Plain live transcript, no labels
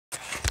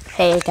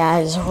Hey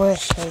guys,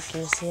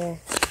 ZORASTRIKER here.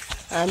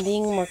 I'm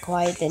being more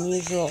quiet than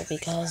usual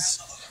because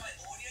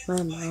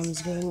my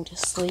mom's going to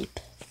sleep.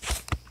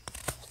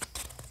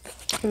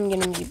 I'm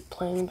gonna be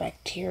playing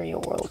Bacteria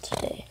World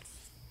today.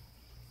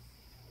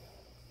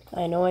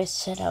 I know I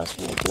said I was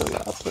gonna do an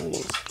uploading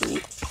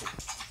speed,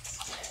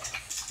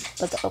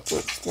 but the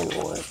uploads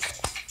didn't work.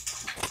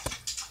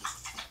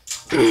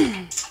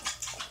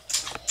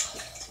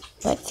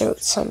 My throat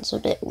sounds a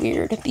bit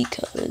weird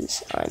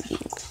because I'm being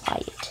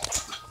quiet.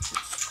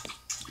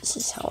 This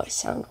is how I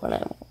sound when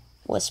I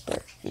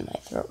whisper and my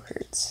throat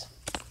hurts.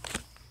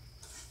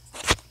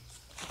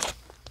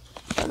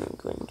 I'm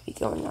going to be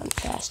going on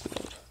fast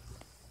mode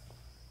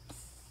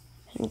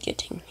and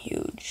getting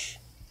huge.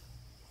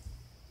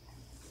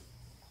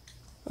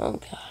 Oh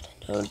god,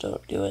 no,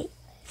 don't do it.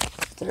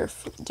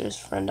 There's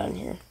a friend on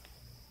here.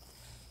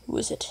 Who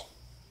is it?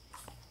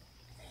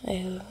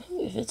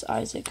 If it's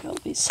Isaac, I'll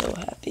be so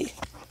happy.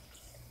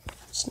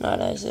 If it's not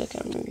Isaac,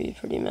 I'm gonna be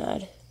pretty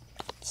mad.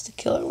 If it's the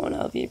killer one,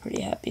 I'll be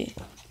pretty happy.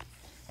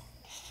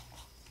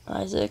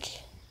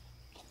 Isaac.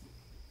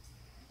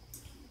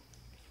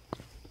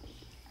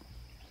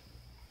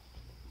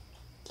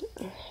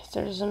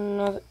 There's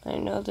another. I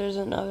know there's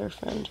another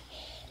friend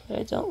that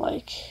I don't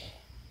like.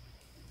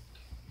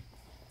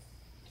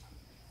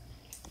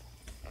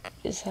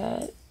 Is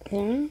that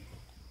him?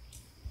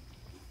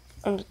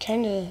 I'm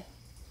kind of.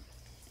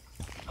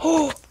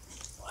 Oh,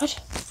 what?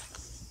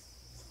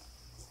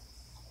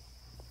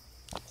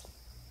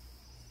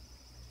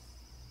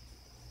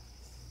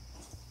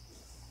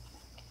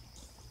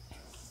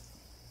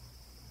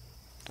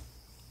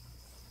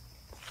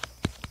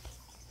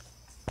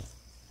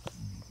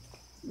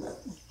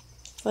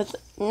 What?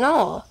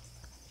 No.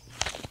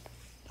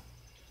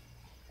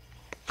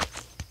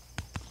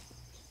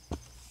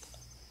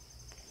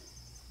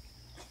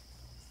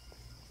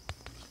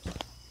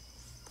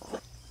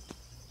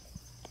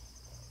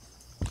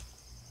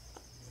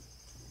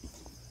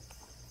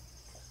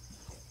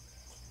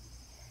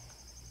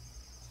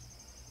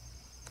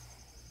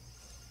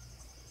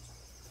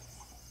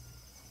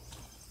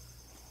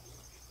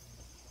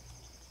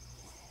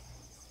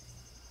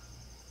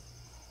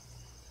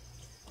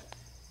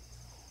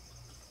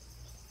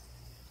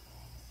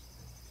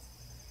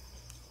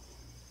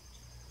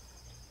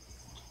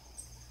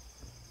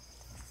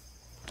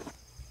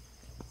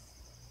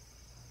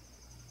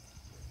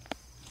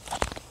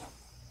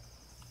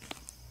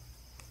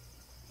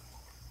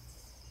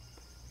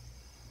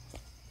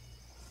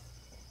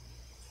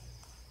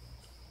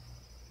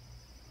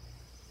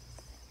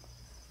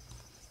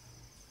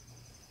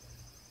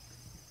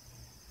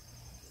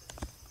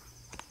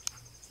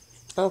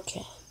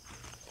 Okay.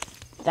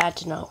 That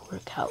did not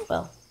work out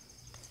well.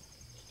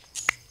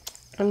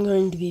 I'm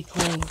going to be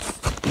playing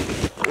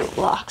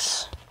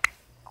roblox.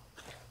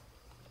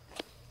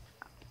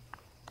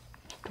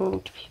 I'm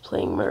going to be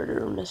playing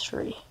Murder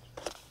Mystery.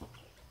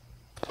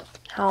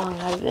 How long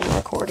I've been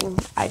recording,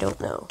 I don't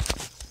know.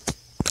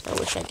 I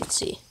wish I could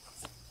see.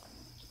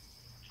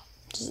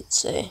 Does it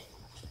say?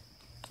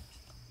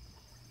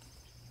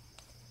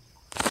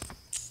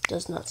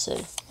 Does not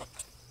say.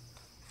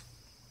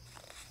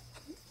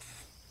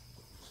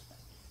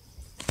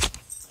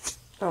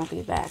 I'll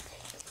be back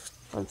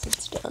once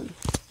it's done.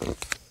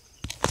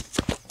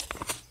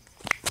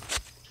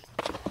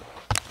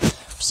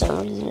 For some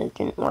reason it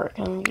didn't work.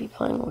 I'm going to be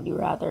playing Would You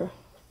Rather.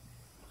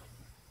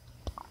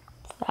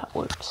 If that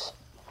works.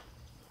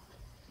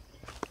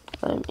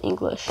 I'm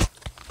English.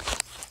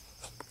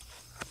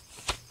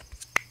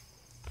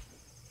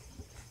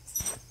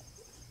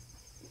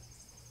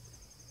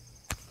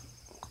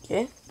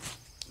 Okay.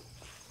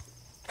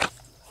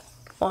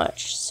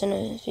 Watch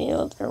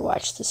Cinefield or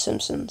watch The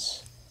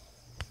Simpsons.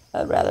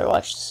 I'd rather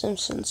watch The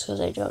Simpsons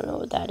because I don't know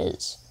what that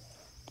is.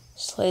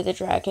 Slay the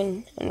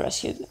dragon or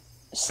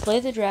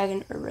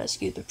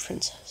rescue the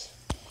princess.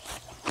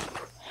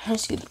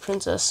 Rescue the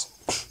princess.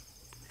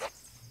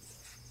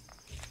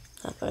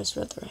 If I was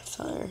rather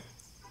fire.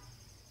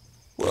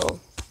 Well,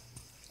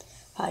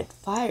 if I had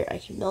fire, I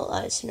could melt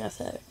ice, and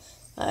if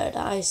I had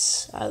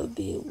ice, I would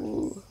be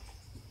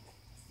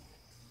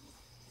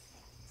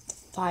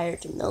fire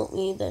to melt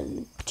me,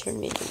 then turn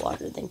me into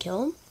water, then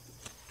kill him.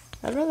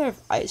 I'd rather have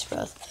ice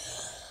breath.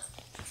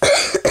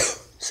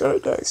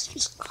 Sorry guys,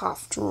 just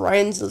coughed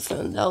right into the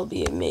phone. That would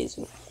be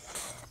amazing.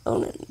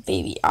 Own a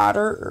baby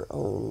otter or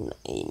own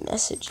a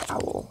message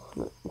owl.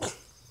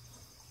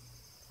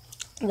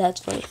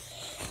 That's funny.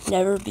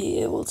 Never be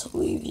able to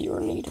leave your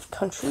native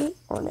country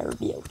or never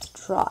be able to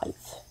drive.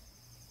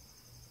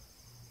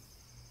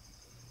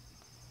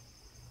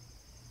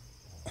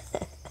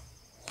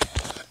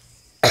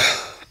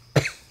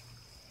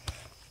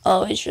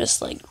 Always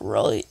just like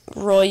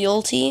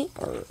royalty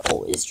or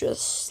always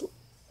just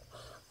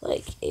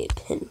like a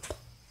pimp.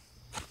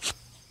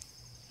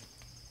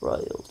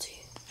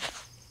 Royalty.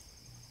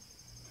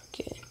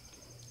 Okay.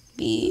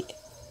 Be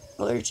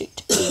allergic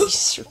to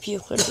babies or be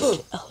allergic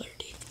to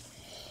allergy.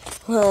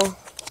 Well,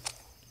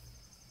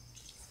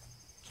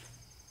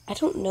 I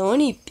don't know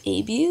any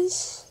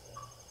babies.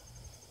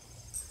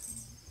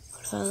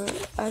 What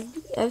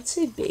I'd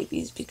say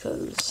babies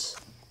because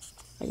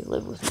I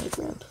live with my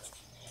grandpa.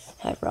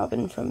 Have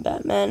Robin from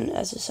Batman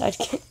as a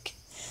sidekick.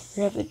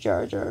 Or have a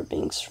Jar Jar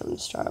Binks from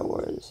Star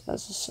Wars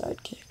as a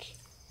sidekick.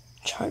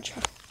 Jar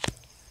Jar.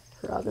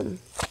 Robin.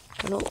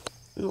 I don't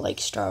like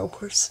Star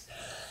Wars.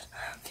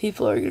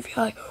 People are gonna be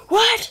like,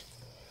 what?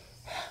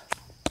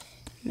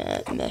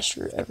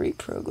 Master every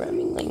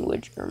programming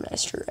language or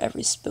master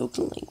every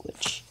spoken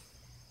language.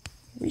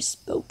 Every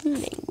spoken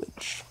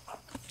language.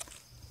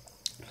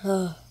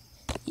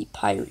 Eat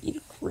pie or eat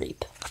a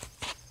grape.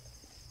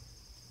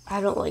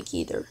 I don't like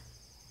either.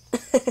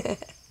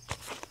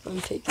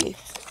 I'm picky.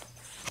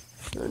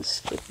 Let's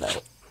skip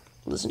that.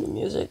 Listen to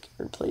music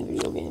or play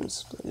video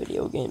games. Play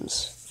video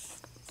games.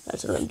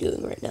 That's what I'm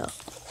doing right now.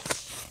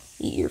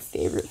 Eat your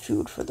favorite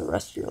food for the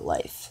rest of your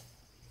life.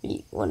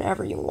 Eat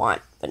whenever you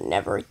want, but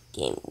never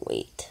gain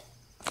weight.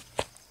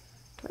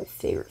 My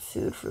favorite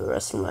food for the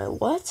rest of my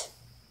what?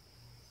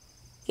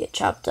 Get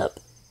chopped up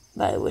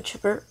by a wood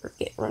chipper or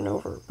get run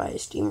over by a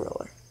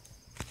steamroller.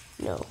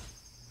 No.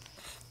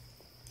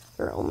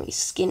 Wear only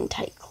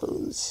skin-tight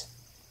clothes.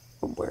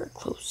 Or wear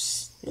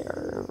clothes that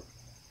are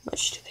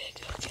much too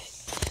big. Okay.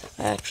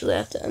 I actually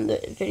have to end the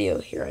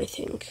video here, I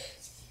think.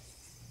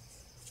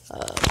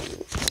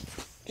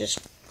 Just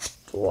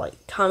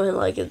like, comment,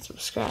 like, and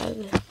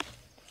subscribe.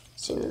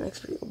 See you in the next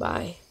video.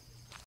 Bye.